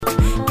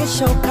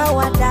kesho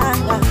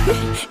ukawadanga.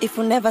 If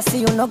you never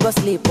see you no go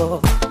sleep.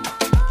 Oh.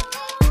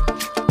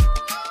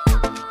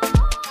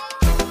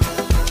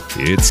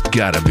 It's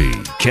gotta be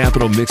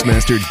Capital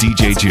Mixmaster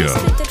DJ Joe.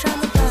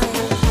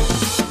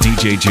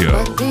 DJ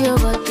Joe.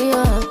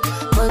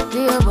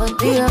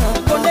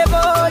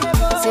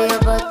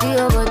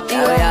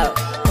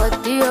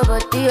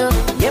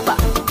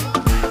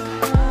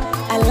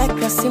 I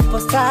like a simple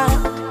style.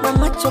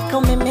 Mama choka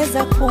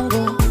umemeza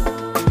kungu.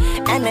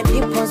 And the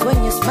dimples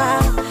when you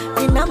smile.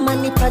 Ninama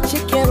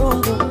nipachike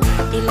rungu.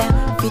 Ila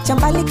picha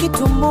mbali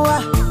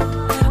kitumbua.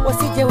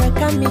 Wasije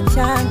weka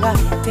michanga.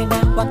 Tena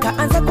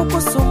wakaanza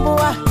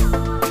kukusumbua.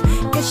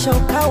 Kesho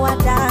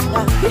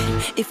ukawadanga.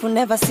 If you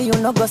never see you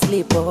no go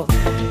sleep. Oh.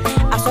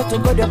 I swear to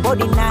God your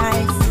body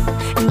nice.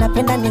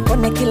 Napenda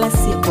nikone kila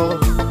siku.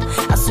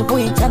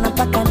 Asubuhi mchana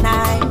mpaka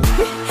night.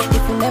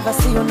 If you never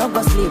see you no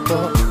go sleep.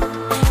 Oh.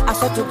 I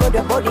swear to God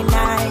your body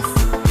nice.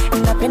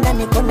 Napenda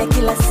nikone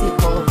kila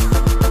siku.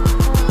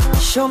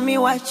 Show me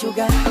what you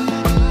got.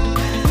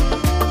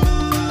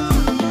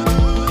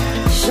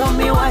 Show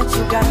me what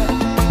you got.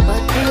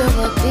 Show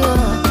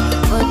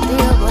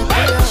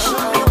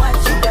me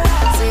what you got.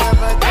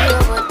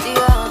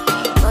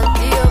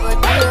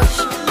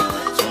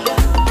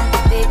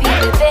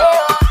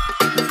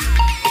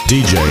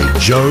 DJ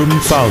Joe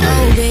Mfalme.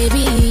 Oh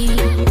baby,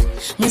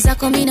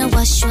 mwenzako mina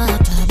washwa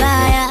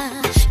pabaya,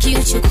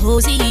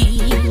 kiuchokozi,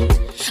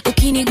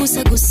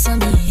 ukinigusa gusa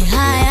mie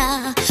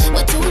haya,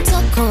 watu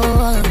mtoko,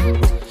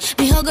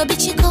 mihogo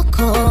bichi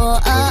koko,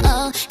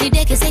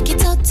 nidekeze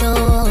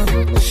kitoto,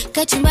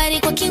 kachumbari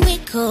kwa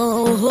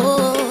kiwiko,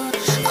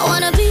 I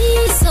wanna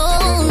be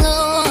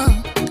solo,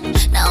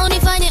 na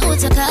unifanye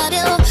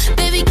utakavyo,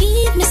 baby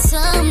give me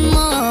some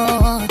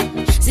more,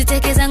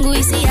 ziteke zangu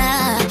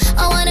hisia,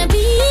 I wanna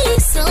be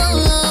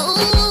solo,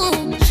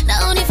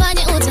 na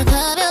unifanye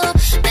utakavyo,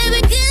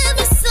 baby give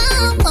me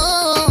some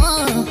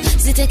more,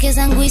 ziteke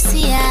zangu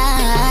hisia.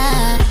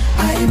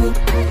 Aibu,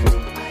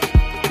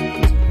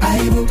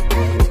 aibu,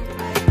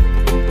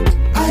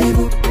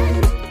 aibu,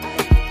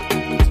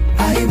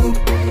 aibu,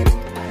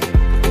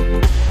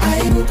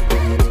 aibu,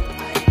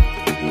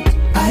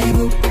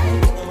 aibu,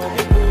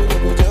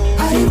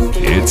 aibu.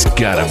 It's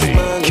gotta be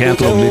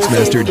Capital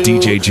Mixmaster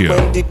DJ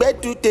Joe.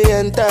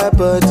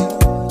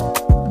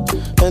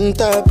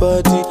 Enter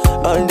party,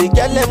 all the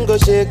girl them go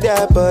shake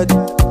their body.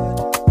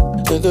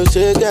 They go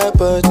shake their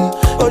body.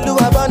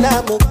 Oluwa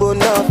bona mo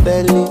bona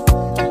belly.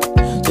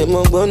 They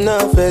mo bona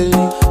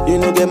belly. You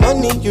know the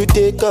money you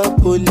take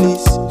up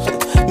police.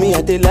 Me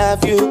I dey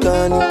love you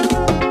gone.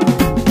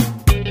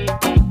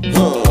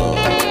 Oh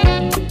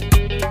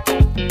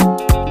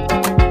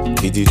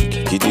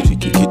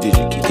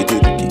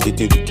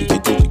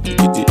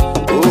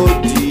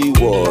the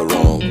war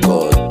on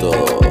God.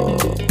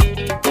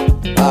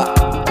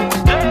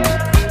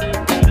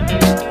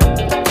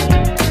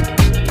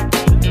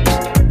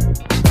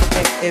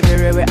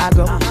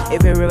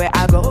 Everywhere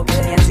I go,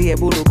 nianzie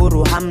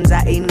buru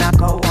Hamza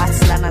inako,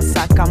 hasla na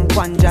saka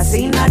mkwanja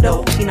sina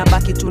do,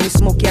 inabaki tu ni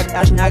smoke ya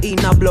dash na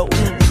ina blow.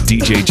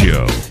 DJ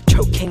Joe.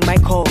 Choking my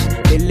core,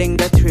 feeling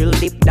the thrill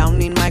deep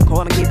down in my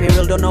core. I keep it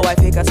real, don't know why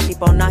fakers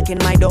keep on knocking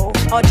my door.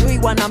 Or do we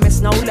wanna miss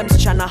now? Them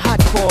msichana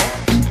hardcore.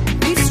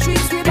 These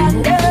streets we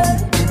banger,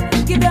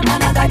 give them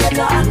another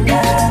ghetto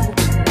anger.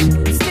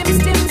 Stim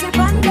zip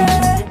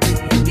anger,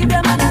 give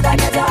them another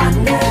ghetto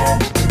anger.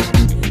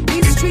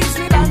 These streets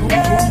we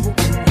banger,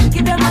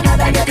 give them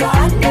another ghetto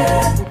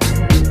anger.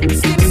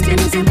 Stim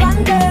zip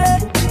anger,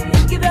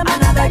 give them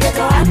another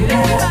ghetto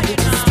anger.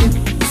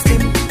 Stim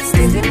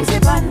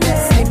zip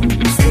anger.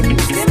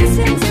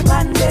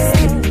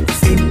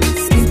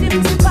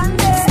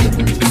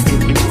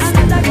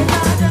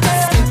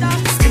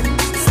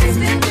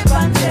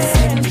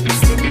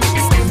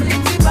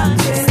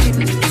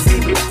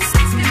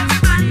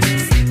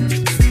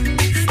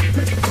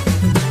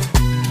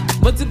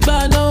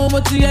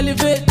 Want to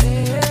elevate,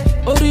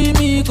 ori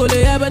mi ko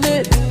le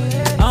abanate.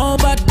 Our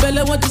bad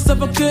belly want to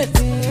suffocate.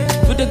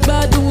 With the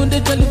bad doing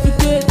the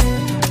jollificate.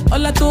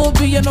 All I told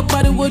be and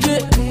nobody will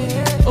it.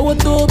 Oh, what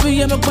told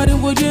be and nobody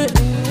will it.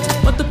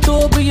 What the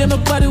told be and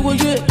nobody will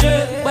it.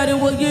 Body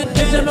will it,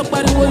 and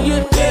nobody will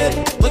it.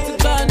 What's it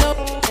bad up?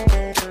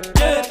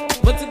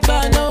 What's it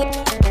bad up?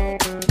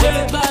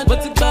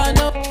 What's it bad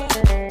up?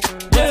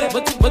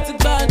 What's it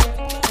bad?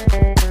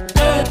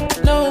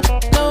 No,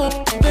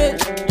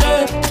 bitch.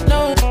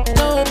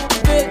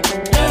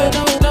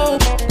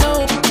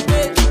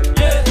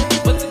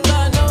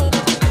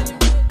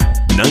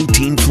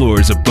 19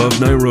 floors above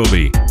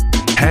Nairobi.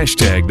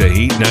 Hashtag the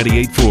Heat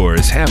 98.4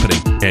 is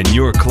happening and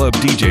your club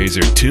DJs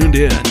are tuned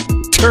in.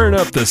 Turn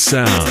up the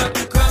sound.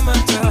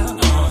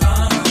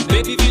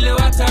 Baby vile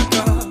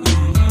wataka.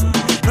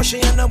 No she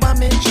ain't no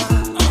manager.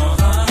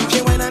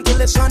 She wait until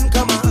the sun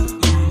come up.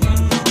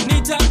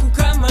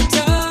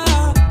 Nitakukamata.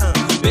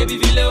 Baby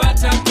vile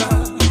wataka.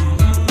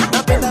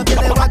 Napenda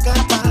vile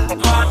wakapa.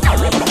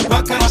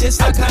 Wakache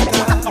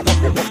sakata.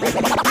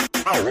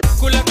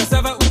 Kula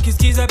kasava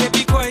ukisikiza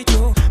baby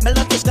kwaito. I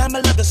love the style,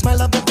 I love the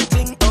smell of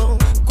everything. Oh,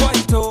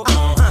 kwaito.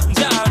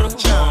 Jaro.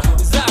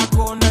 Zako.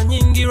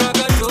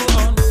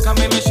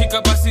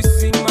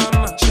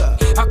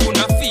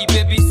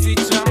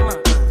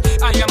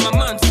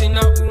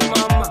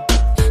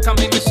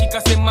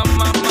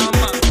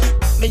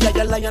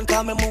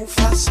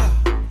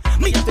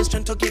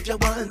 to give you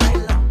all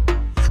night long.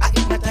 I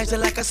hypnotize you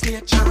like a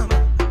snake charm.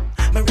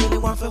 I really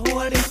want to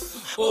hold it.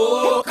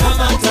 Oh,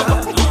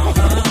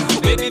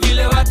 kamata, baby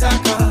vile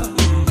wataka,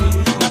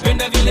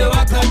 napenda vile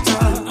wakata,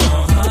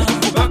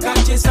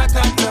 wakache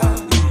sakata,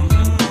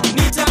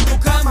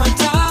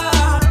 nitakukamata,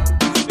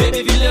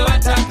 baby vile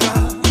wataka,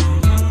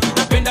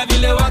 napenda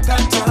vile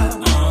wakata,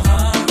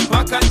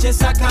 wakache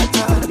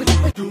sakata,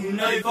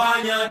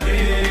 tunaifanya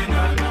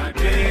tena na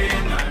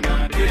tena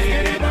na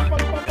tena,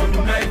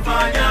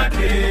 tunaifanya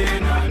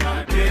tena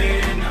na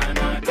tena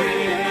na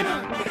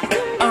tena.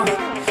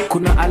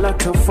 Kuna a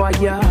lot of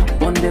fire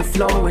on the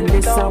floor when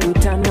this how we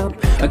turn up.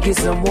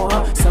 Agiza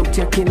mwa, sauti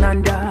ya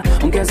kinanda,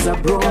 ongeza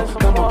bro.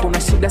 Kama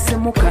kuna shida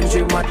semu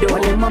kanje mado.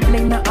 Wale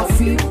mablay na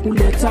afi,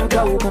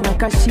 uletaga ukana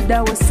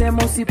kashida.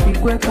 Wesema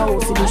usipigwe kao,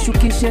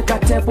 usinishukishe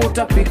katebo,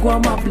 utapigwa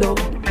mablo.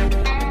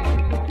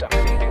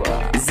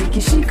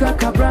 Zikishika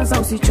kabraza,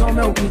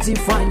 usichome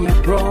ukijifanya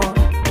bro.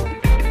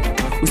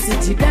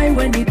 Usijidai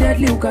when ni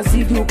deadly,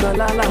 ukazidi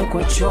ukalala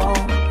kwa choo.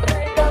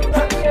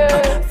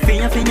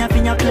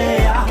 Finya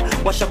player,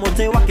 washa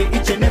mote wake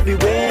each and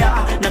everywhere.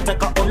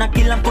 Nataka ona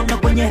kila mkono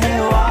kwenye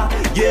hewa.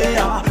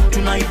 Yeah,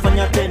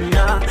 tunaifanya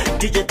tena.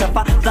 DJ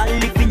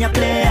tafadhali finya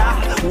player,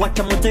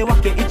 washa mote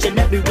wake each and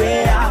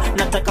everywhere.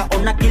 Nataka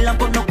ona kila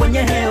mkono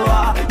kwenye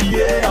hewa.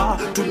 Yeah,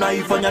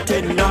 tunaifanya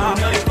tena.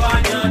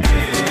 Tunaifanya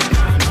tena.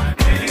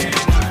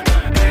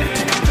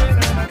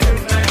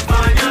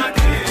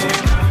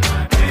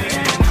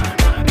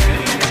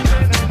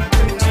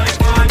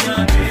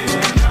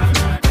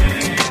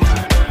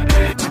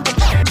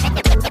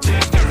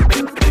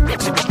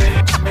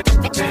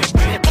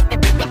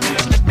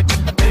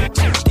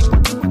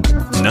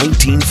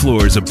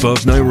 Floors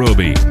above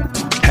Nairobi.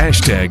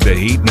 Hashtag the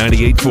Heat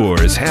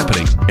 98.4 is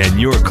happening and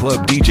your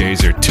club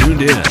DJs are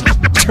tuned in.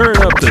 Turn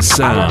up the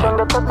sound.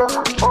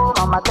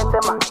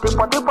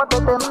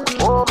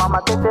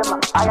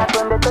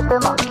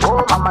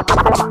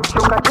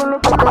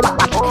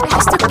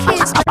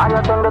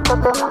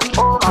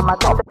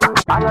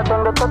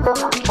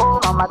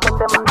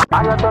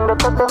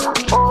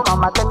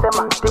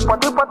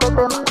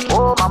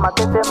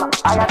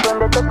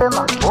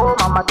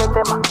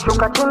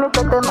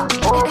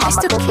 It's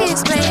the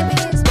kids,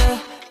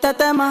 baby.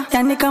 Tetema,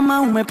 yani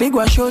kama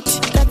umepigwa shoti.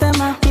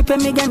 Tetema, nipe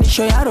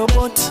miganisho ya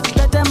roboti.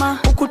 Tetema,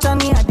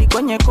 ukutani hadi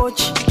kwenye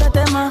kochi.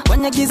 Tetema,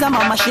 kwenye giza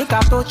mama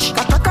shika tochi.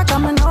 Kataka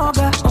kama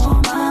noga,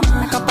 oh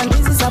mama.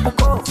 Kapandizi za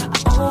Bukova,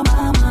 oh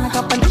mama.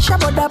 Kapandisha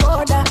boda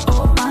boda,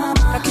 oh mama.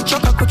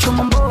 Kakichoka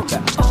kuchuma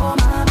mboga, oh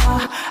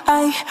mama.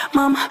 Ay,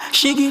 mama,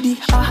 shigidi,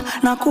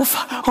 nakufa,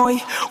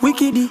 hoi,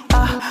 wikidi,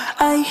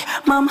 ay,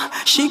 mama,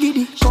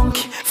 shigidi,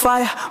 konki,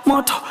 fire,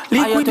 moto,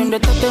 liquidi. Ayatende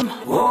tetema,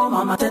 oh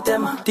mama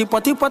tetema. Tipo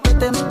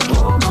tetema,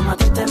 oh mama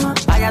tetema.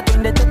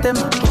 Ayatende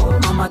tetema, oh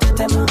mama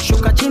tetema.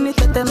 Shuka chini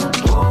tetema,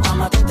 oh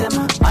mama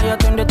tetema.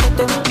 Ayatende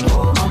tetema,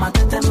 oh mama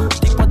tetema.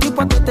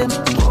 Tipo tetema,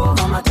 oh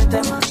mama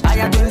tetema.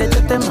 Ayatende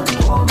tetema,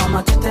 oh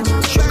mama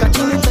tetema. Shuka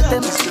chini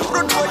tetema.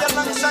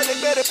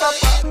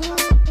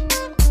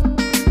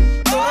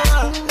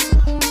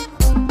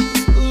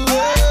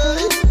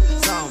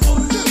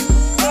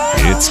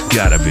 It's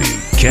gotta be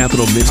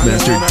Capital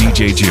Mixmaster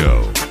DJ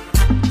Joe.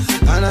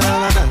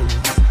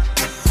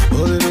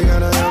 Oh, baby,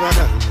 can I have a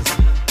dance?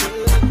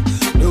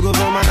 You go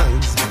for my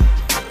dance.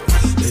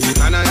 Baby,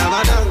 can I have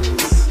a dance?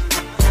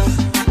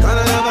 Can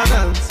I have a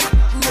dance?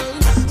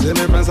 Say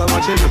my friends are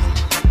watching me.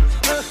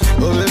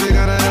 Oh, baby,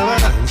 can I have a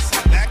dance?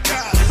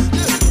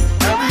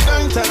 Every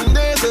night and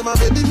day, say my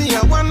baby, me a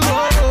one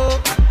more.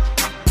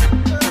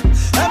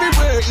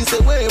 Everywhere is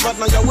a way, but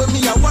now you're with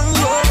me a one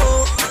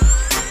more.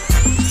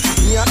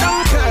 Me I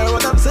don't care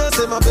what I'm saying,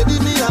 say my baby,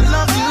 me I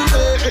love you,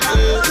 baby.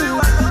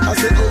 I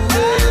say, oh,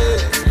 baby.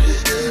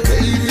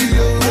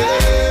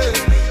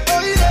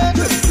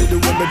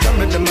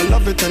 Them I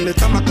love it, and the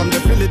time I come, they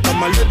feel it. All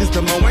my ladies,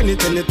 them I whine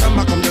it, and the time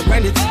I come, they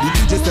grind it. The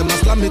DJs, them I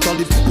slam it. All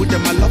the people,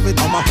 them I love it.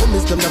 All my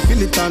homies, them I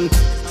feel it. And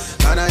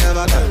can I have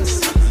a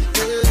dance?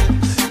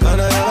 Can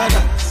I have a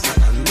dance?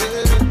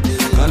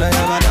 Can I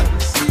have a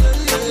dance?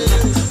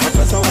 My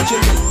friends are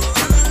watching me.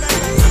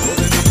 Oh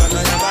baby, can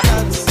I have a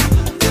dance?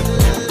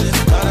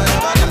 Can I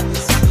have a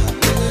dance?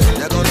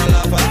 They're gonna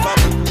laugh at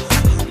me.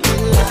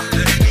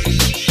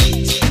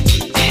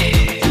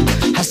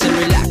 I say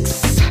relax,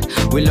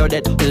 we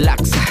loaded,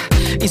 relax.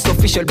 It's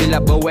official, be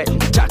like when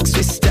tax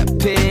we step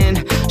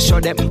in. Show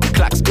them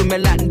clocks to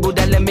Milan,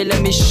 Buddha, let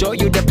me show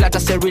you the plot. I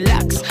say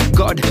relax,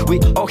 God, we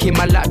owe him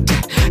a lot.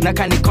 Now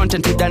can the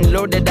content we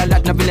downloaded a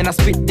lot. Now villain I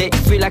spit, they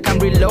feel like I'm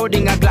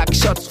reloading a Glock.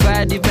 Shots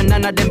fired, even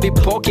none of them be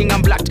poking,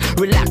 I'm blocked.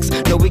 Relax,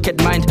 no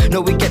wicked mind,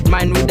 we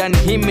done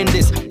him in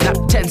this.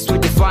 Not tense, we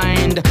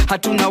defined.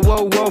 Hatuna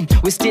whoa,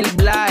 we still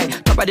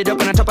blind. Top of the dock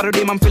on the top of the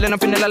rim, I'm feeling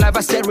alive.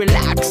 I say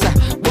relax,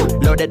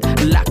 loaded,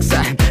 relax.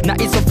 Now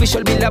it's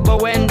official, be like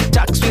when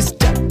tax we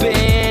step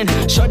in.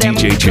 Show them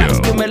DJ clocks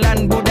Joe. to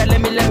Milan, Buddha, let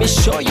me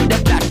show you the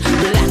plot.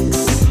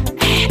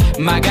 Relax,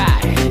 my guy.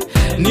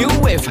 New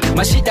wave,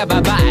 mashita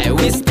bye-bye.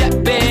 We step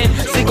in,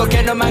 siko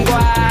kendo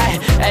mangwai.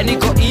 And it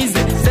go easy,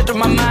 settle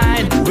my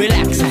mind.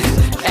 Relax,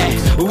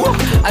 woo.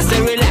 I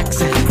say relax.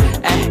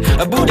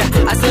 Buddha,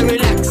 I say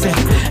relax.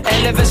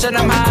 Elevation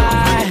I'm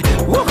high.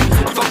 Woo,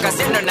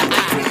 focusing on the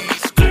eye.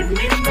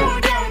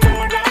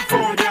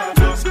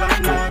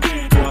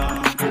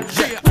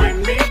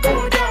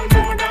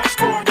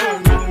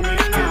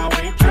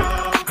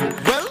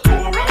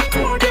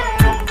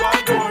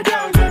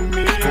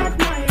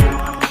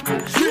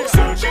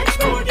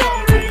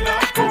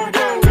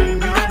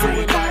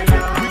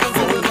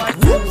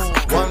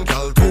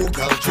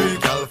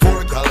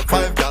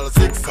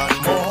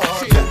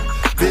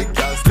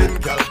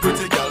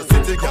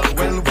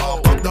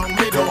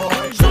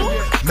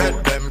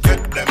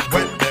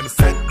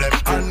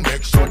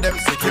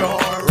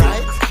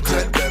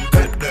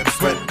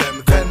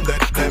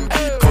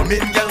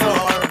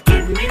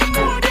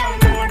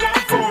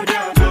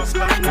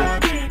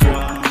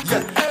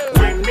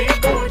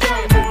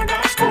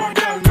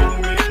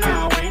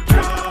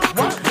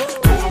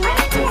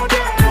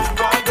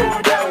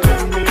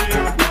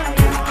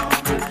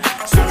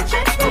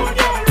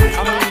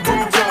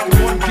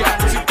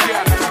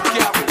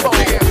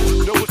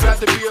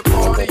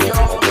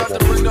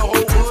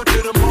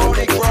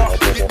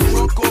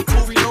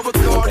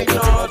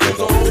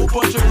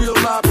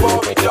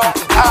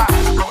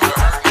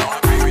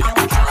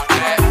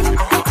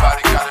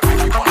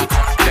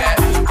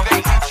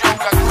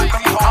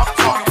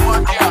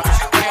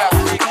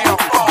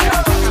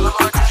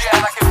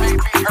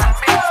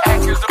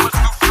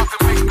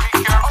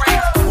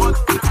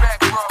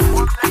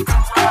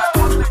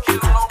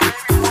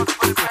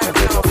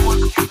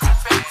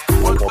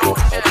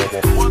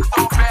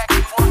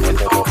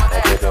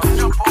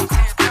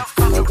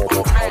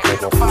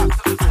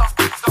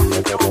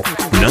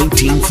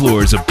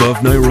 Floors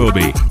above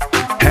Nairobi.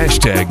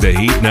 Hashtag the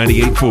Heat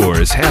 98.4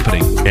 is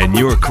happening and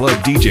your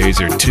club DJs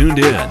are tuned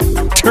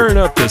in. Turn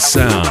up the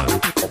sound.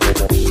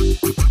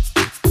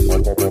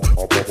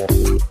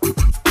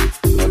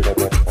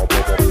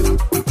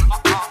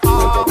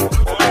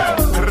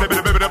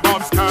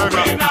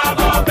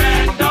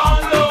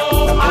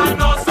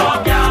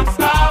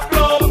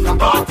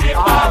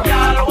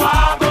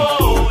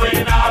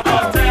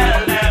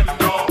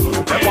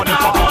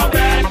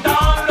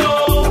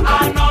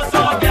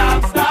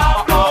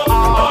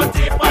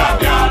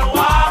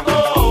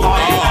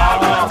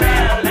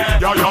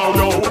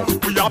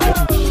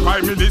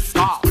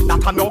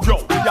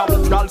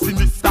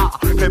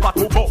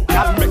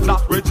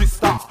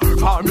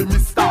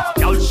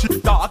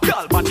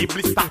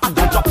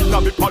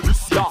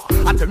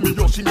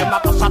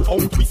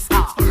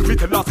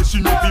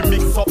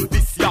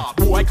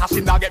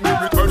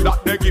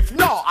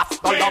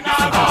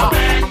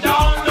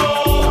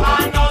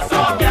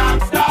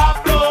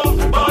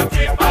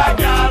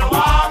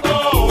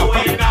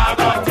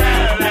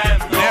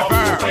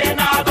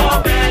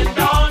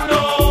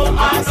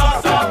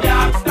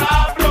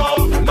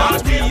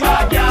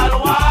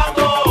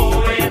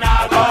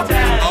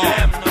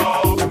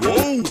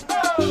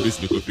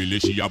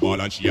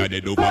 She a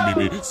dead over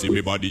me. See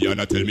me body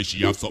and I tell me she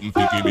have something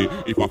freaky me.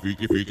 If a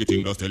freaky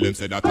thing does tell them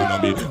say that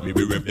on me. Me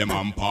we rev them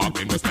and park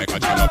them just like a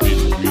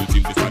jalopy. Real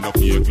thing this kind of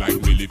fake like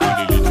Milli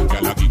Vanilli.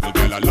 Gala giggle,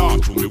 gala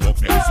laugh, through me walk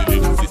them silly.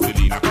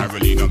 Cicilina,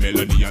 Carolina,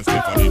 Melanie and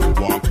Stephanie.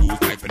 Walk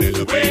cruise like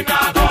Penelope. We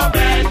not go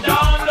bend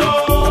down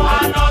low.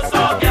 I know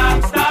so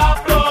gangsta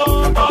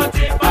flow. But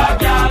if a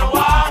gal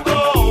want go,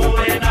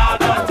 we not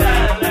go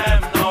tell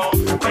them no.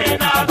 We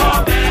not go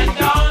bend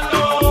down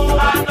low.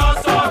 I know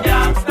so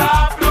gangsta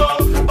flow.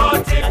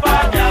 But if a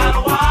gal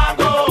want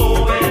go,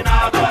 we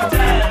not go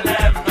tell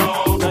them no.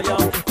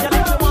 Girl,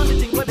 if you want the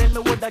thing, well then me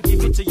woulda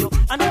give it to you.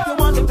 And if you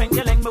want the pen,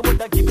 girl, me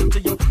woulda give it to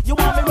you. You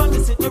want me run the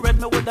city red,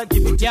 me woulda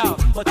give it to you.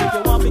 But if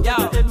you want me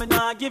give me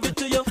nah give it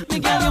to you. Me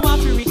girl, you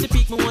want to reach the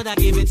peak, me woulda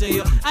give it to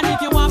you. And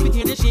if you want me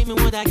to the shape, me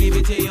woulda give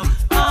it to you.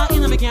 You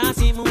know me can't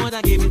see, me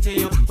woulda give it to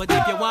you. But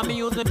if you want me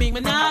use the big, me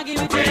nah give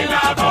it to you. We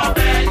not go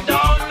bend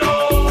down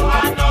low.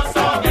 I know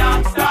so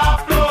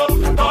gangsta flow.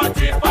 But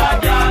if a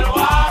gal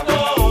want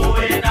go,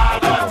 we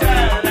not go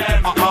tell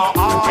them no.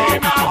 We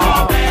not go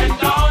bend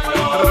down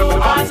low.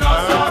 I know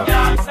so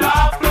gangsta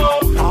flow.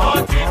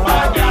 But if a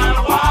gal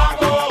want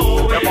go,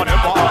 we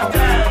not go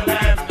tell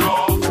them no.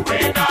 We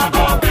not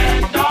go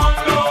bend down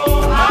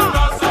low. I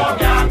know so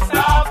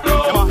gangsta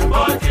flow.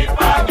 But if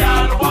a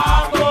gal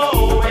want go,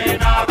 we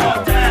not go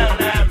tell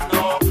them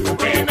no.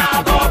 We not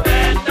go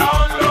bend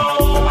down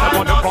low.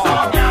 I know so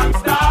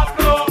gangsta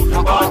flow.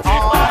 But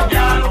if a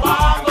gal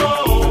want go,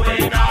 we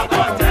not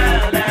go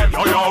tell them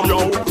no. Yo,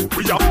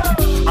 we are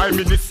Prime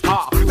Minister,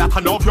 that I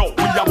know yo.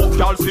 We are both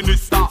y'all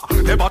sinister.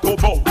 Never to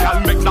bow, y'all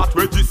make that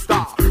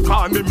register.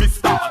 Call me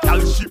Mister,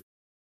 y'all ship.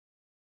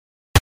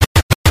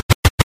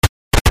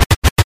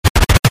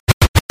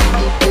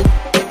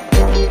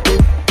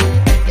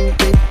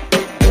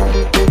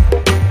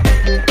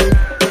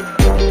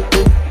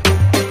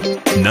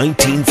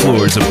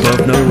 Floors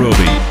above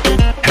Nairobi.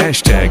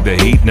 Hashtag the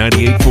Heat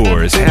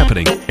 98.4 is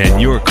happening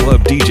and your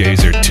club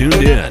DJs are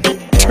tuned in.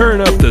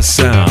 Turn up the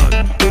sound.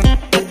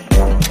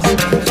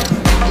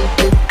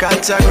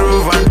 Catch a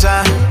groove one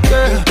time,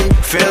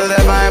 feel the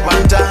vibe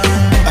one time.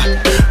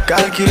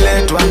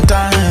 calculate one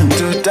time,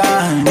 two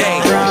time.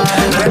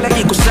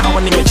 Mbele iko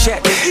sawa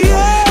nimecheck.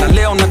 Na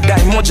leo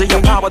nadai moja ya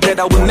power that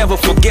I will never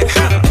forget.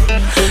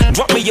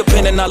 Drop me your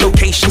pen and our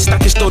location.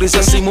 Staki stories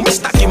za simu,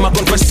 mistaki my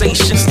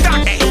conversations.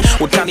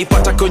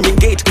 Utanipata kwenye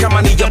gate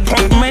kama ni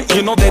appointment.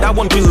 You know that I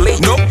won't be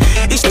late. Nope.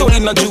 History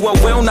najua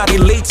well not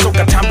relate. So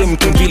katambe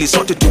mtumbili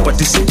sote tu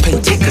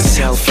participate. Take a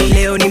selfie.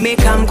 Leo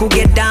nimekam ku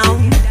get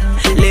down.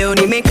 Leo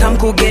nimekam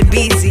ku get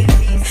busy.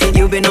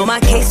 You've been on my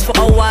case for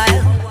a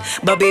while,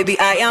 but baby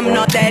I am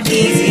not that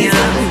easy.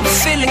 I'm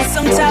feeling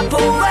some type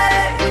of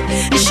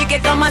way. Nishike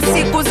kama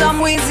siku za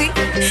mwizi,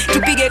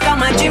 tupige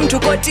kama gym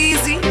tuko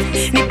tizi,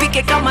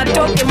 nipike kama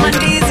toke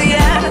mandizi.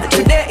 Yeah.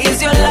 Today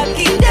is your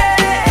lucky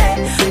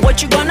day.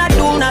 What you gonna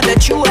do now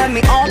that you have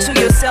me all to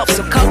yourself?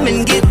 So come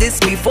and get this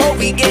before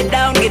we get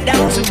down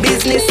to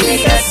business.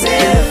 Take a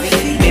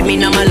selfie. Baby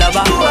now my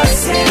lover. Do a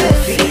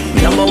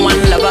selfie. Number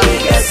one lover.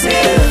 Take a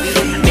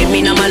selfie.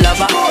 Baby now my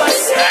lover. Do a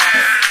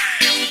selfie.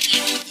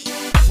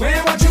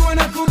 Wewe wajua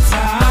na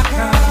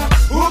kutaka,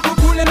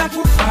 huku kule na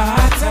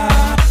kupata,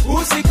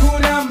 usiku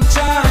na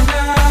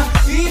mchana,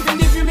 hivi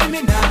ndivyo mimi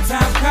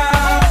nataka.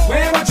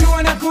 Wewe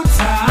wajua na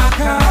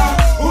kutaka,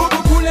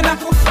 huku kule na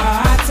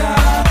kupata,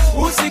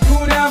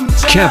 usiku na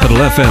mchana.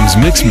 Capital FM's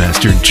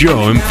Mixmaster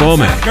Joe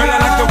Mfome. Girl, I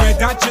like the way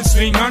that you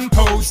swing and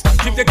pose.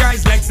 Keep the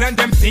guys' legs and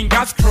them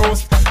fingers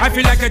crossed. I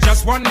feel like I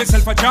just won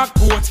myself a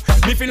jackpot.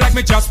 Me feel like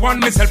me just won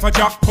myself a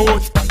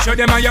jackpot. Show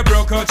them how you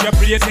broke out your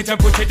place it and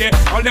put it there.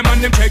 All them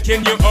on them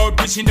checking you out,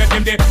 wishing that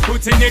them they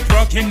putting it,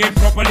 rocking it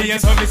properly.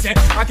 And so me say,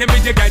 I can be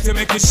the guy to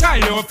make you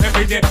shine off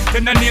every day.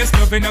 Then the nails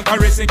loving and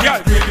caressing,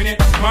 girl, craving it.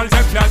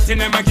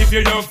 Multi-platinum, I give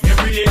you love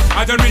every day.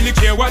 I don't really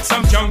care what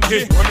some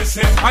junkie wanna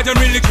say. I don't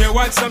really care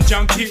what some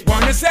junkie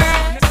wanna say.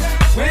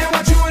 Wewe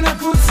wajua na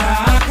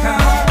kutaka,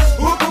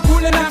 huku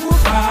kule na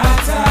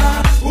kupata,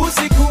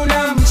 usiku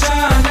na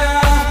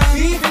mchana,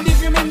 hivi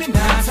ndivyo mimi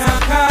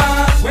nataka.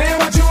 Wewe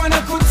wajua na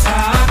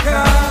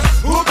kutaka,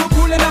 huku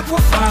kule na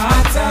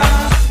kupata,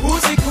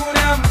 usiku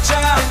na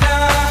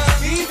mchana,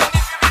 hivi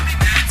ndivyo mimi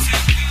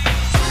nataka.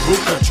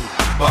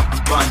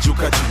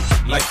 Banjuka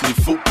juu, life ni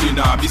fupi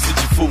na misi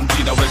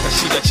jifungi, na weka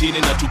shida chini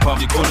na tupa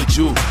mikono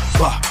juu.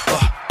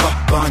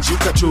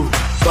 Banjuka tu,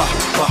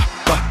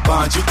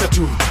 banjuka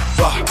tu,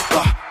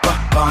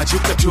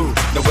 banjuka tu,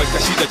 na weka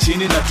shida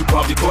chini na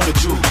tupa mikono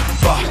juu.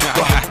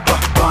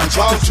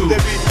 Banjuka tu.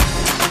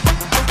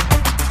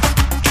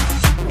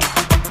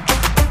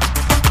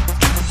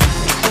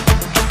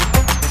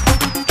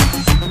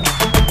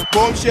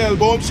 Bombshell,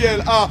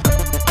 bombshell,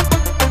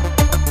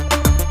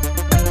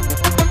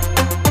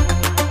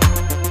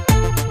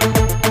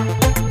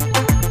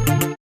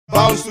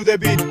 bounce to the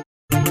beat.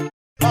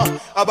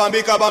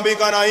 Abambika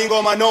bambika na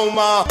ingoma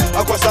noma,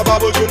 kwa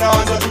sababu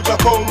tunaanza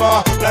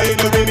tutakoma. Na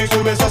ino remix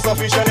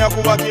tumesasafisha na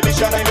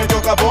kuwakilisha na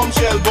imetoka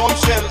bombshell,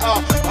 bombshell.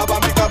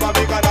 Abambika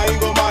bambika na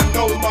ingoma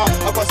noma,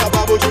 kwa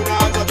sababu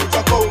tunaanza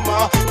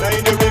tutakoma. Na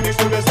ino remix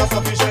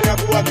tumesasafisha na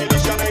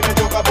kuwakilisha na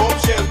imetoka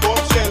bombshell,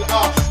 bombshell.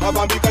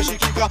 Abambika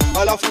shikika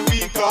alafu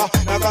wika,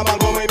 na kama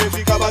ngoma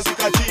imefika basi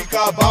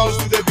katika. Bounce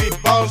to the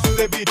beat, bounce to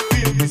the beat,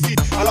 feel the seat.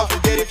 Alafu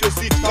get it your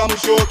seat, kama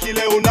show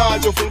kile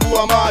unacho,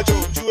 fungua macho,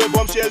 jue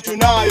bombshell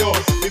tunayo.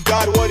 We've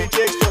got what it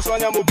takes to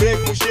swanya mu break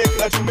mu shake,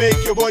 na to make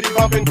your body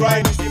bump and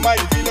grind. Usimai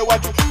vile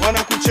watu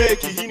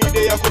wanakucheki, hii ni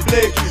day ya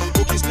kubleki.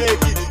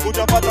 Ukisleki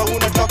utapata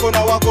unatako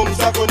na wako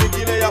mzako ni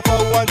kile yafaa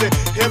uanze.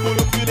 Hebu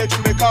look vile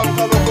tumekaa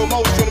mka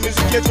locomotion,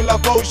 music yetu la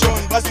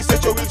potion, basi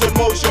set your wheels on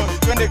motion.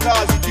 Twende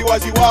kazi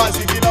kiwaziwazi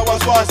bila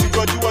wasiwasi,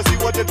 twajua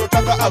si wote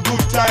tutaka a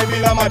good time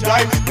bila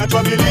madime, na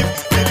twa believe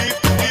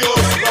hiyo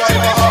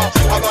strike.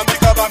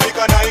 Abambika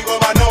bambika na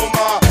ingoma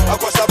noma,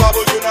 kwa sababu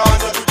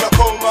tunaanza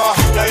tutakoma.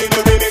 Na ino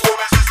remix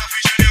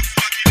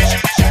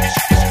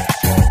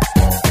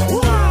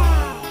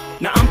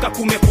naamka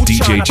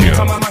kumekucha na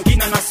pita mama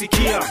ngina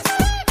nasikia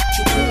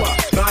chukua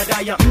baada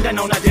ya muda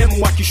na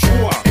unademu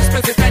wakishua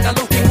expensive kind of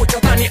looking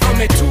utadhani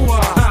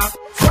ametua.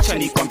 Wacha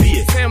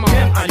nikwambie dem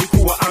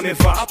alikuwa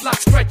amevaa a black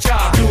stretcher,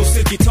 blue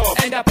silky top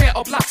and a pair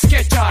of black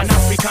sketchers, an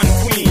African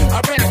queen,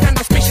 a rare kind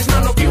of species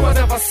none of you have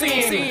ever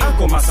seen.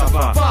 Ako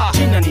masava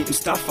jina ni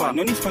Mustafa,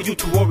 no need for you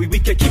to worry, we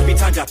can keep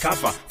it under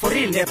cover. For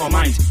real never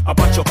mind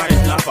about your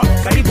current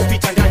lover. Karibu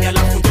pita ndani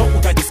alafu ndo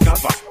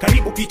utadiscover.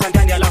 Karibu pita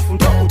ndani alafu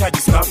ndo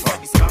utadiscover.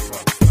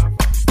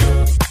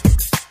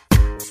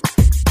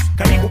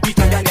 Karibu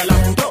pita ndani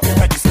alafu ndo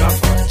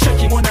utadiscover.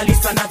 Cheki Mona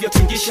Lisa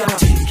navyotingisha,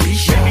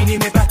 mimi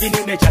nimebaki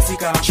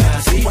nimejazika.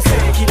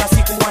 Wasee kila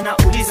siku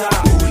wanauliza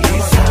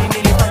mimi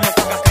nilifanya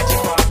mpaka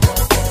kajipa.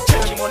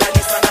 Cheki Mona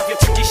Lisa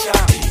navyotingisha,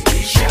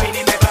 mimi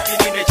nimebaki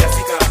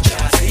nimejazika.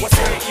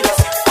 Wasee kila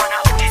siku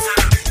wanauliza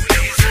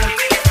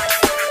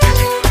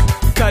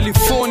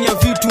California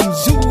vitu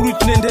mzuri,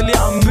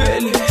 tunaendelea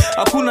mbele,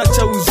 hakuna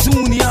cha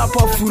huzuni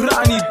hapa,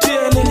 furani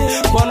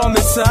tele. Kwa wale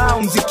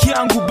wamesahau mziki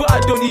yangu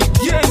bado ni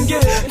genge,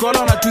 kwa wale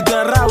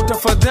wanatudharau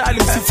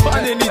tafadhali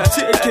msifanye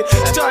nicheke.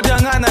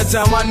 Tutadangana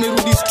jamani,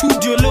 merudi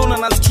studio leo na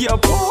nasikia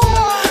poa,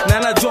 na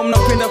najua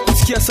mnapenda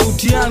kusikia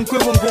sauti yangu, kwa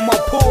hivyo ngoma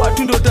poa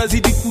tu ndo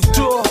tazidi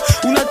kutoa.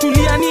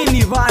 Unatulia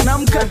nini bana,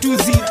 amka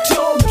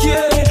tuzitoke.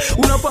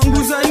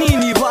 Unapanguza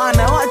nini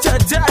bana, wacha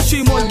jasho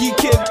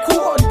imwagike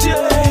kote.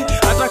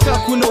 Ataka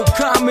kuna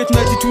ukame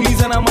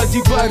tunajituliza na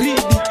maji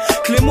baridi.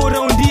 Klemo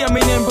raundi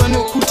ameniambia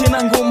nikute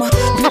na ngoma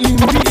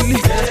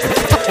mbili.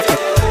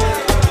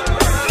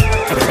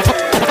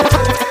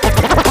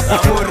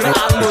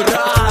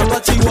 Moral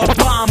wachi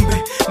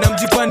wapambe na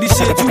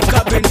mjipandishe juu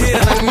ka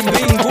bendera na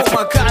mwimbe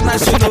ngoma ka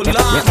national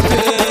anthem.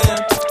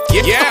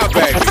 Yeah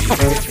baby.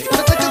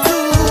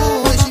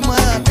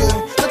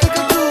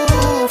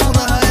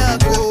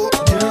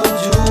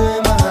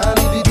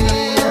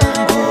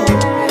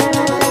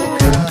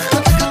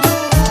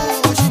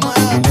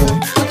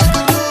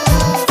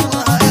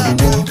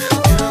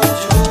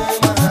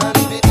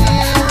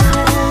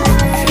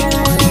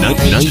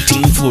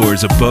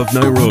 Floors above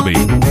Nairobi.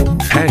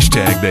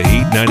 Hashtag the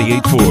Heat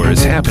 98.4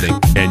 is happening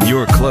and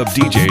your club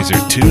DJs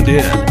are tuned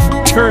in.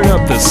 Turn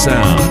up the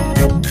sound.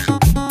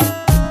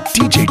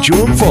 DJ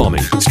Joe Mfalme,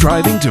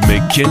 striving to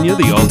make Kenya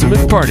the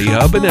ultimate party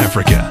hub in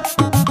Africa.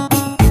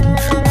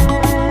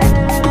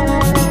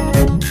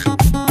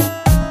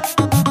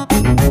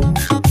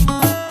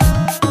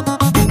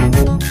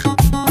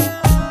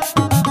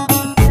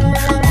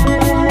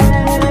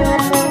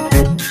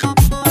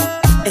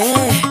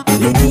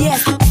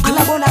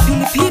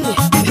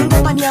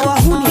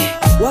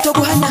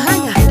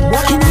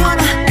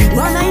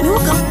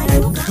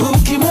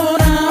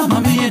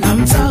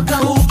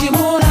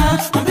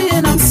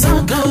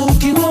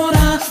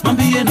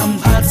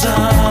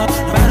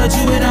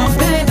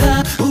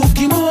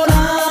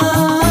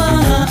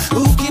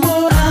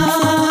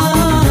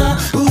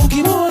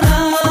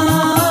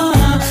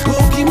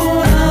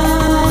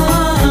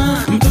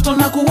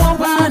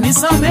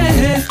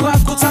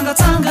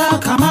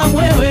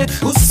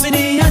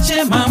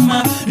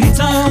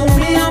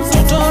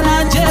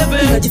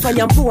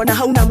 Unajifanya mpua na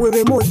hauna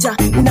mwewe moja.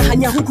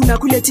 Unahanya huku na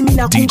kule timi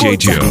na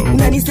kungoja.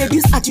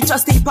 Unaniseduce ati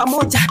trust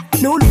pamoja.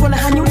 Na ulikuwa na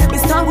hanya ule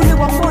bestangu ule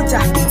wa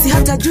moja. Si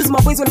hata juice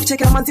maboys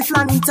walikuchekea manzi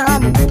flani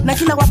mtaani. Na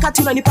kila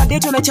wakati unanipa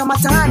date unachama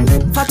taani.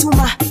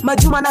 Fatuma,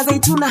 Majuma na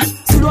Zaituna.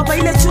 Suluapa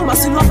ile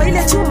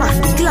chuma.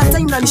 Kila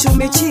time unanisha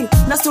umechill.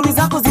 Na stories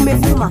zako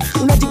zimevuma.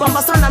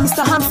 Unajibamba sana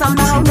Mr. Handsome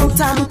na hauna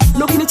utamu.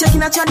 Na ukinicheki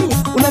na chani,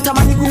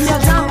 unatamani kumia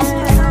damu.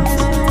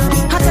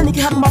 Hata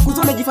nikihaku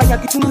makuzo najifanya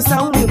kitungu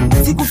saumu.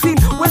 Siku feel,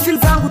 we feel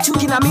zangu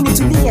chuki na mini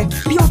tulie.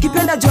 Pia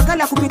ukipenda jua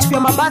kali ya kupitupia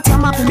mabati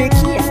ama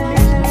kumekia.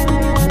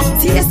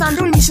 Tile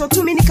sanduli nisho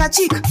tu mini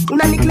kachika.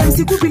 Unaniklem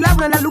sikupi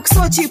labu na look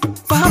so cheap.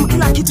 Fahamu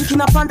kila kitu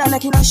kinapanda na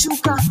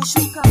kinashuka.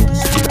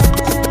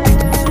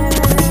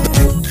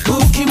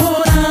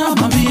 Ukimona,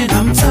 mambie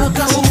na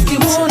mtaka.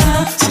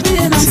 Ukimona,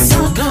 sibie na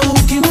msaka.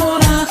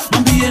 Ukimona,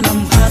 mambie na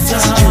mhata.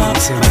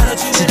 Para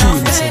juwe na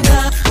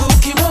mpenda.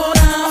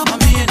 Ukimona,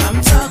 mambie na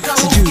mtaka.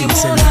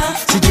 Ukimona,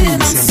 sibie na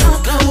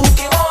msaka.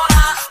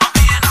 Ukimona,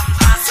 mambie na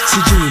mhata.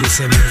 Sijui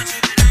niseme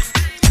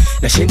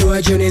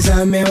nashindwa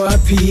jonezame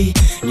wapi,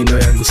 nyundo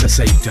yangu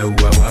sasa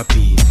itaua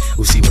wapi?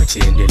 Usiwache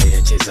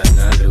endelea cheza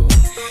nalo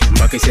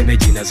mpaka iseme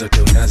jina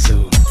zote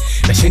unazo.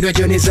 Nashindwa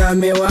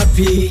jonezame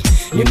wapi,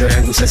 nyundo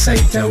yangu sasa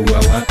itaua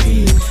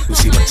wapi?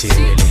 Usiwache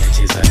endelea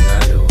cheza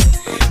nalo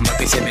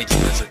mpaka iseme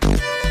jina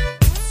zote.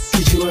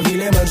 Kijua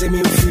vile manze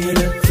mi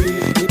ufeel,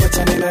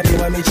 nipatane na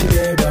dewa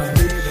mechibeba,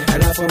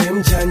 alafu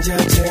memchanja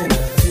tena,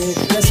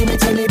 lazima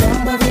itani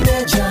bamba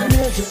vileja.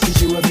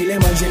 Kijua vile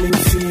manze mi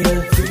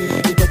ufeel,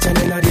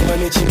 nipatane na dewa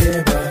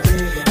mechibeba,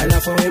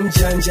 alafu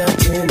memchanja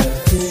tena,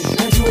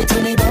 najua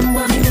itani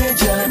bamba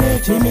vileja.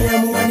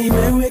 Nimeamua ni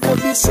wewe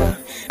kabisa,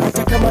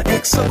 hata kama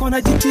ex wako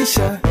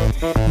najitisha,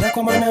 na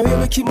kwa maana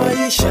wewe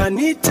kimaisha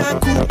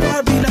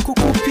nitakupa bila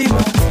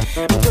kukupima.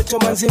 Mtoto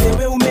manze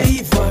wewe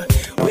umeiva,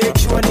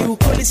 wejua ni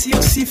ukweli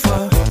sio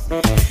sifa.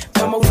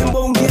 Kama urembo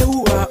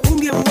ungeua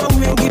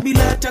wengi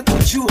bila hata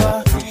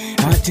kujua.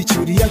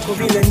 Attitude yako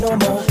vile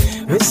noma,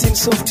 wewe si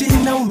msofti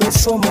na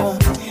umesoma,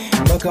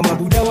 mpaka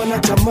mabuda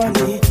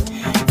wanatamani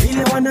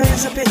vile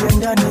wanaweza penya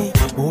ndani.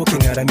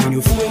 Uking'aramini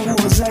ufue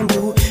nguo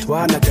zangu,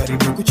 wana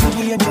karibu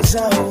kuchungulia njia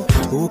zao.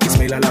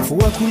 Ukismaila alafu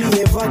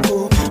wakulie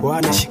vako,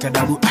 wanashika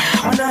dabu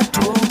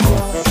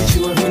wanatoka.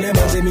 Kijua vile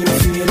manze mi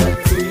ufeel,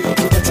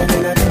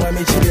 ukatane na dewa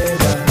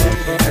mechibeba,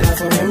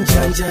 alafu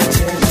memchanja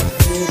tena,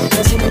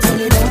 lazima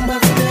itani bamba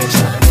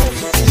vileja.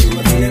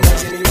 Kijua vile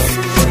manze mi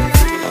ufeel,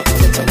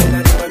 ukatane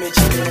na dewa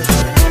mechibeba,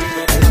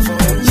 alafu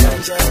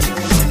memchanja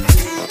tena.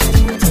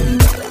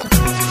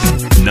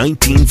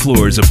 19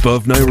 floors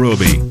above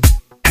Nairobi.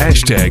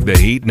 Hashtag the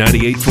Heat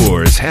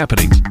 98.4 is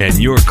happening and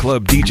your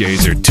club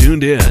DJs are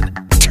tuned in.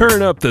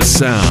 Turn up the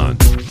sound.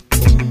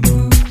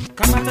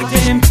 Kamata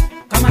dem,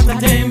 kamata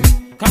dem,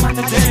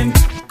 kamata dem,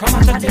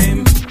 kamata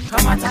dem,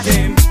 kamata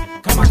dem,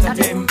 kamata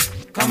dem,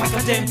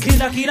 kamata dem.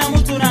 Kila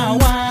mtu na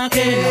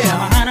wake,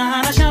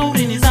 hana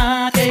shauri ni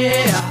zake.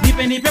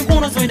 Nipe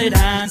mkono twende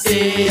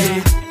dance.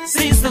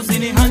 Sisters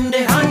ni hande.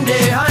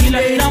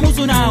 Kila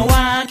mtu na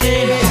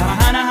wake,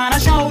 hana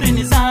shauri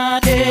ni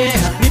zake.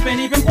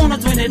 Nipe mkono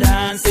twende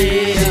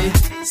dance.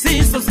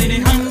 Sisters ni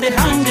hande.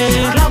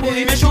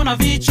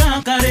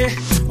 vichakare,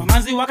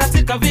 mamazi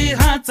wakatika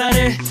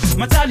vihatare,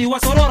 matali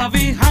wasorora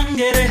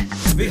vihangere,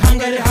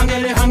 vihangere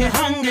hangere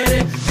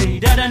hangere. Hey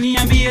dada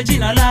niambie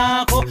jina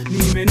lako,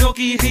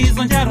 nimenoki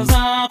hizo njaro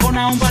zako,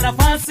 naomba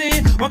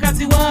nafasi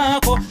wakati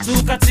wako,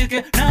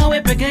 tukatike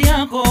nawe peke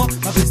yako,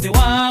 mabeste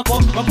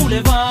wako wakule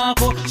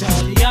vako,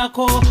 chali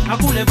yako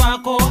akule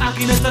vako,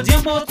 akileta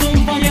jambo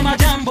tumfanye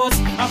majambo,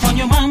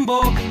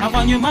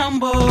 afanye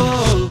mambo,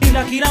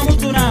 kila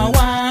mtu na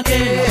wake,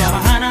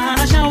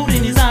 hana shauri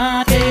ni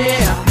zake,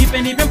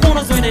 nipe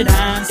mkono twende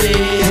dance,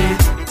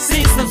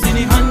 sisa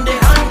zini hande,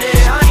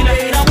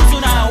 kila mtu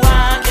na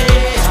wake,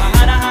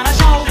 hana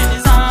shauri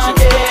ni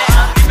zake,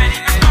 nipe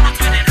mkono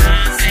twende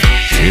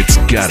dance. It's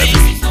gotta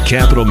be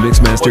Capital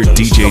Mixmaster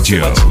DJ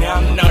Joe.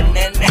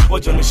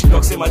 Wajo nishinda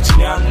kusema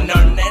chini ya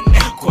nene.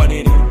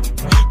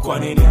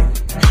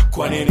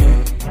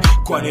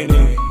 Kwa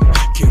nini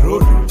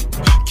kiroro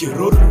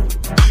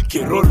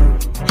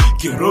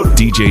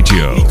DJ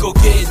Joe. Niko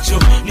kejo,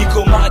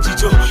 niko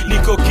majijo,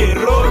 niko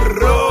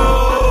keroro.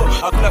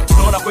 Hakuna kitu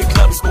naona kwa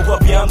club isipokuwa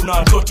biangu na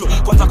watoto.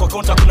 Kwanza kwa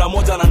kaunta kuna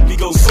moja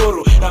ananipiga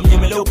usoro, na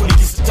mnyemeleo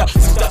kunikisita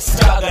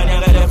gani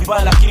angalia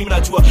vibaya, lakini mimi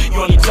najua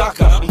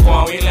yonitaka. Mko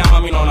wawili ama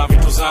mimi naona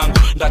vitu zangu.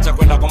 Ndacha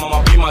kwenda kwa mama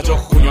pima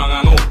joko kunywa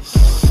ngano.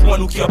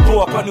 Wanukia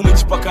poa kwani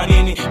umejipaka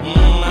nini?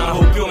 Na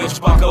hope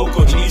umejipaka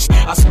huko jinishi.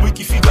 Asubuhi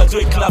kifika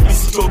joy club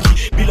isitoki,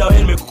 bila wewe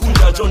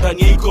nimekukunja jo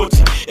ndani ya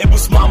ikoti. Hebu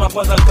simama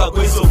kwanza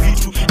nikagoe hizo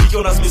vitu,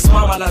 nikiona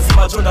zimesimama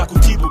lazima jo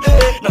ndakujibu.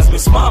 Na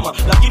zimesimama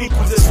lakini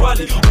kuulize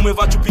swali,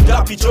 umevaa chupi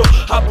ngapi jo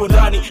hapo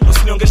ndani?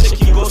 Usiniongeshe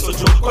kingoso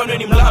jo, kwani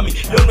ni mlami?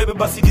 Leo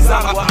nimebeba CD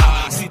zangu,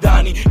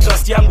 sidhani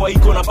trust yangu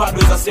haiko na bado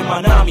weza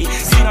sema nami.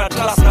 Sina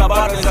trust na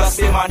bado weza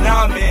sema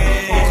nami.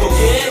 Niko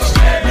cash,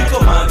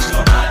 niko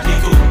macho,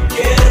 niko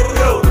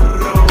kero.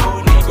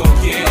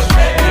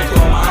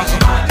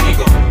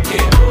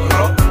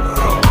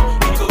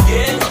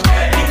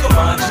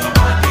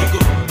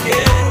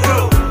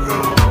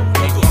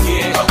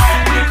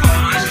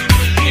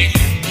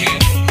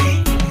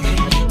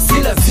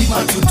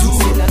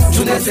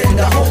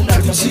 Tunazenda home na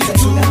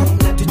tuchitu.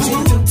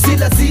 Si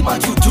lazima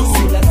tutu.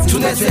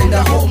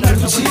 Tunazenda home na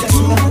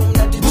tuchitu.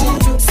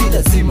 Si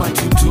lazima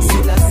tutu.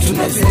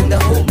 Tunazenda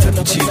home na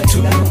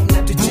tuchitu.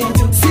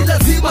 Si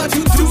lazima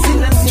tutu.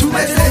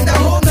 Tunazenda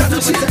home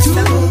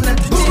na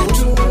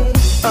tuchitu.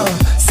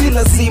 Si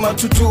lazima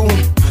tutu.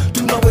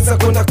 Tunaweza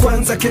kwenda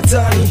kwanza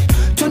ketani,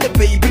 twende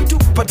baby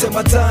tupate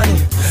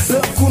matani.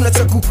 Leo kuna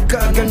cha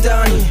kukaga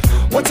ndani,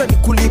 wacha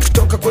nikuli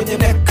kutoka kwenye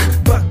neck,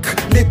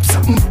 back, lips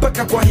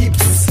mpaka kwa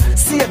hips.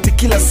 Si ati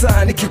kila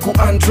saa nikiku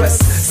undress,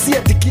 si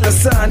ati kila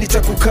saa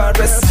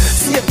nitakukaress,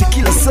 si ati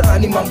kila saa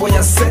ni mambo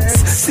ya sex.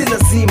 Si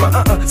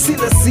lazima, si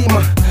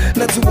lazima.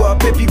 Najua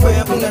baby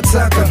wewe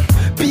unataka,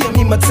 pia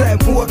mimi time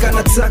huwa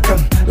kanataka,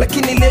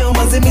 lakini leo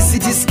manze mimi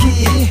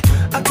sijisikii.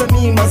 Hata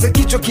mimi manze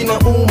kichwa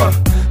kinauma,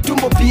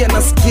 tumbo pia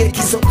nasikia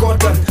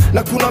kisokota,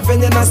 na kuna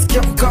venye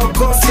nasikia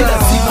kukaokota. Si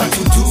lazima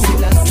tutu,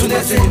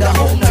 tunazenda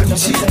home na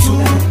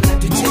tuchitu.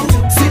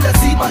 Si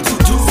lazima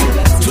tutu,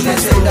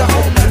 tunazenda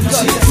home na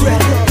tuchitu.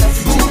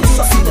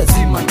 Si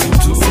lazima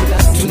tutu,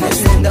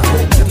 tunazenda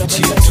home na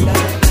tuchitu.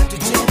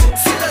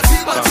 Si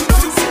lazima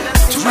tutu,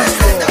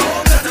 tunazenda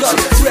home na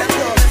tuchitu.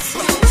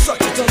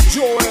 Suck it on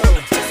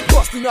Joel,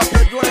 busting up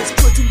headlines,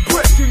 creating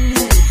breaking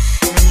news.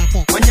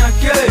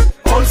 Manyake,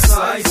 all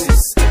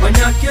sizes.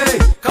 Manyake,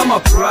 kama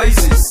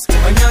prizes.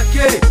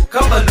 Manyake,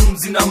 kama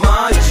balloons na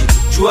maji.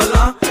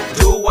 Juala,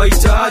 do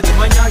wahitaji.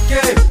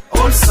 Manyake,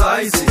 all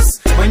sizes.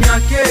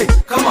 Manyake,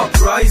 kama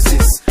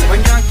prizes.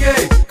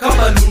 Manyake, kama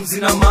balloons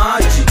na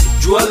maji.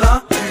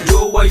 Juala,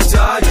 do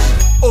wahitaji.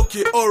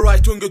 Okay,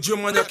 alright, ungeje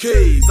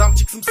Manyake.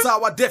 Zamchicks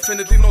msawa,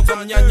 definitely not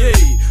zamnyanye.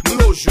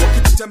 Mlojo,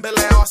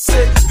 kititembele ya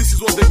wase. This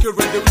is what they can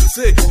render will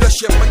say. The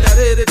chef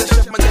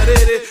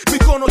manyarere.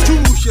 Mikono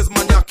juu, shes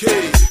Manyake.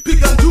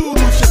 Piga nduru,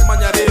 shes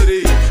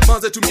Manyarere.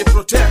 Manze tumie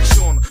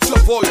protection to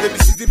avoid the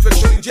disease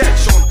infection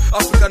injection.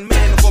 African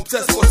men of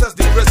obsessed,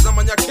 depressed na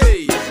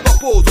Manyake.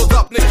 Papos, what's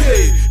up,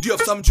 Neke? Do you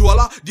have some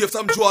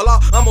juala?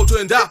 Ama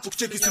utoenda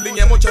kukicheki silingi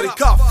ya mochari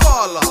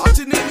kafala.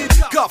 Ati nini?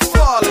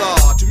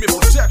 Kafala. Tumie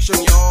protection,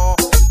 yo.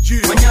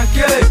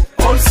 Manyake,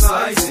 all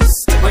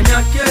sizes.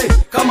 Manyake,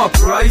 kama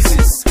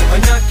prizes.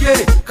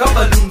 Manyake, kama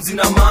balloons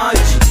na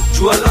maji.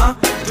 Juala,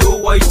 do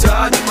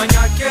wahitaji.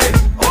 Manyake,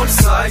 all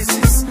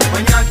sizes.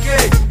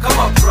 Manyake,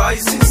 kama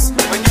prizes.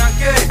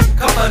 Manyake,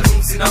 kama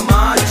balloons na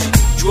maji.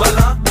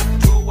 Juala,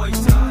 do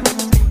wahitaji.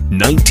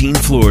 19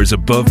 floors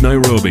above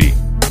Nairobi.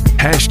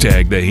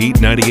 Hashtag the Heat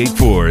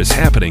 98.4 is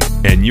happening,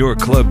 and your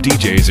club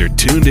DJs are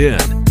tuned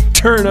in.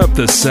 Turn up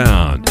the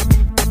sound.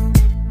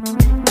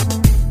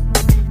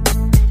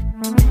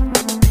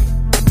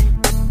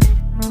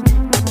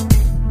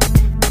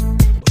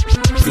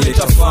 Vile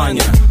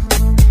tafanya,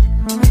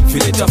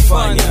 vile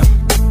tafanya,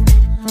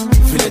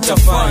 vile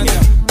tafanya,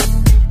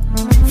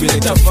 vile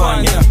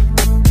tafanya,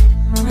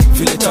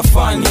 vile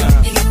tafanya,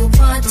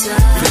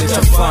 vile tafanya, vile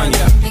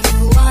tafanya,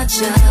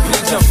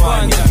 vile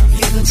tafanya,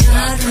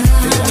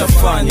 vile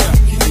tafanya,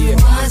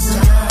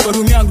 Kwa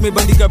room yangu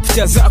nimebandika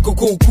picha zako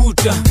kwa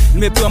ukuta.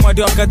 Nimepewa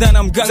madawa kadhaa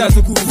na mganga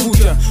za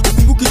kuvuta.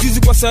 Ukumbuki juzi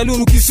kwa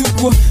saluni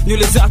ukisukwa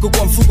nywele zako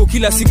kwa mfuko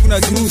kila siku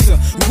nazinusa.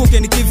 Ukoke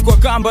nikivi kwa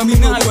kamba mimi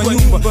nayo kwa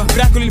nyumba.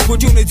 Brako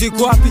lilipotea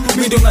unajiko wapi?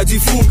 Mimi ndo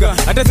najifunga.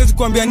 Hata siwezi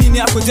kuambia nini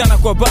hapo jana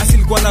kwa basi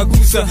ilikuwa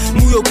nagusa.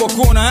 Moyo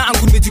kwa kona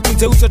yangu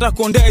nimejikunja uso hata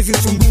konda hizi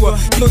nisumbua.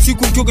 Kila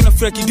siku mchoge na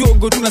furaha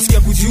kidogo tunasikia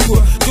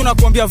kujiua.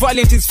 Tunakuambia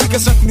Valentine's fika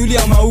sasa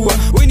kunulia maua.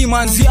 Wewe ni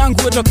manzi yangu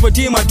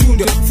utakupatia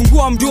matunda.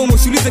 Fungua mdomo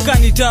usiulize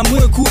kani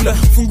tamu kula.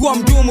 Fungua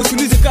mdomo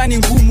usiulize kani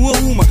ngumu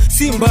uma.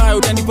 Si mbaya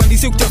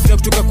utanipandisha kutafuta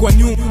kutoka kwa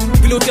nyuma.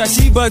 Bila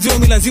utashiba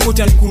zomi lazima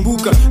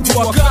utanikumbuka.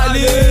 Jua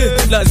kale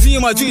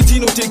lazima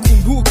jina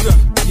utaikumbuka.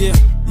 Yeah,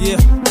 yeah,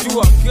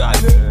 jua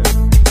kale.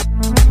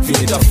 Vile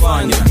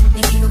tafanya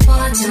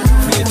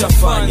vile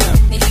tafanya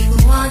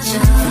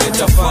vile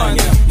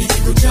tafanya vile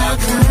tafanya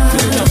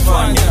vile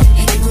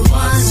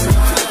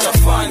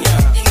tafanya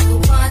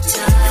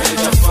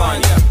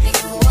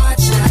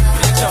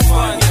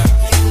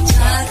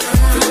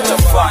vile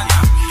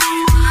tafanya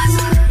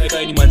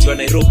Kai ni manzi wa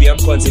Nairobi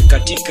amkwanze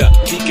katika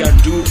piga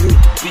nduru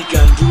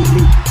piga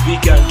nduru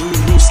piga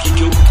nduru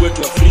sikike huku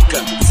kwetu Afrika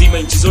zima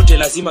nchi zote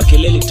lazima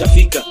kelele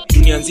itafika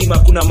dunia nzima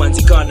kuna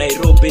manzika wa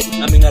Nairobi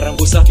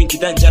amengarango safi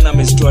kidanja na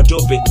amezitoa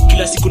dope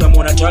kila siku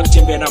namuona tawa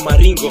kutembea na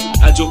maringo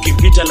ajo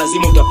ukimpita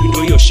lazima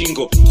utapindwa hiyo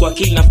shingo kwa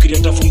akili nafikiria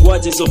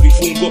tafunguaje hizo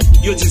vifungo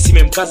hiyo jinsi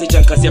imemkaza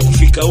itankazi ya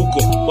kufika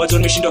huko watu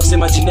wameshindwa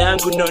kusema jina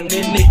yangu no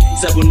nene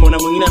sababu nimeona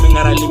mwingine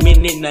amengara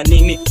limene na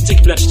nini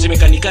cheki bila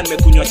tetemeka nikani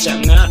nimekunywa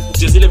changa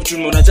je zile vitu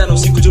nimeona jana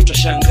usiku je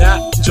utashangaa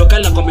jua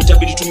kali na kwamba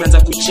itabidi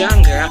tumeanza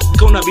kuchanga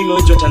kauna vile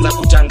wewe utaanza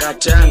kutanga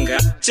tanga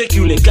cheki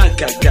ule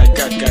kaka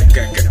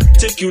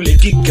cheki ule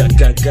kika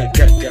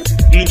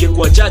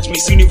ningekuwa judge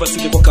Miss Universe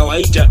ingekuwa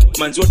kawaida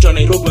manzi wote wa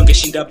Nairobi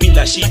wangeshinda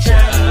bila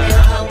shida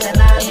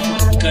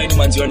Kai ni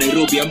manzi wa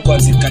Nairobi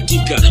amkwanze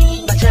katika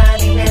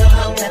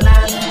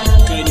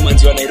Kai ni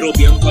manzi wa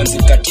Nairobi amkwanze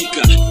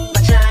katika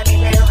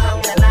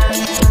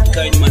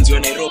Kai ni manzi wa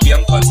Nairobi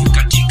amkwanze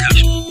katika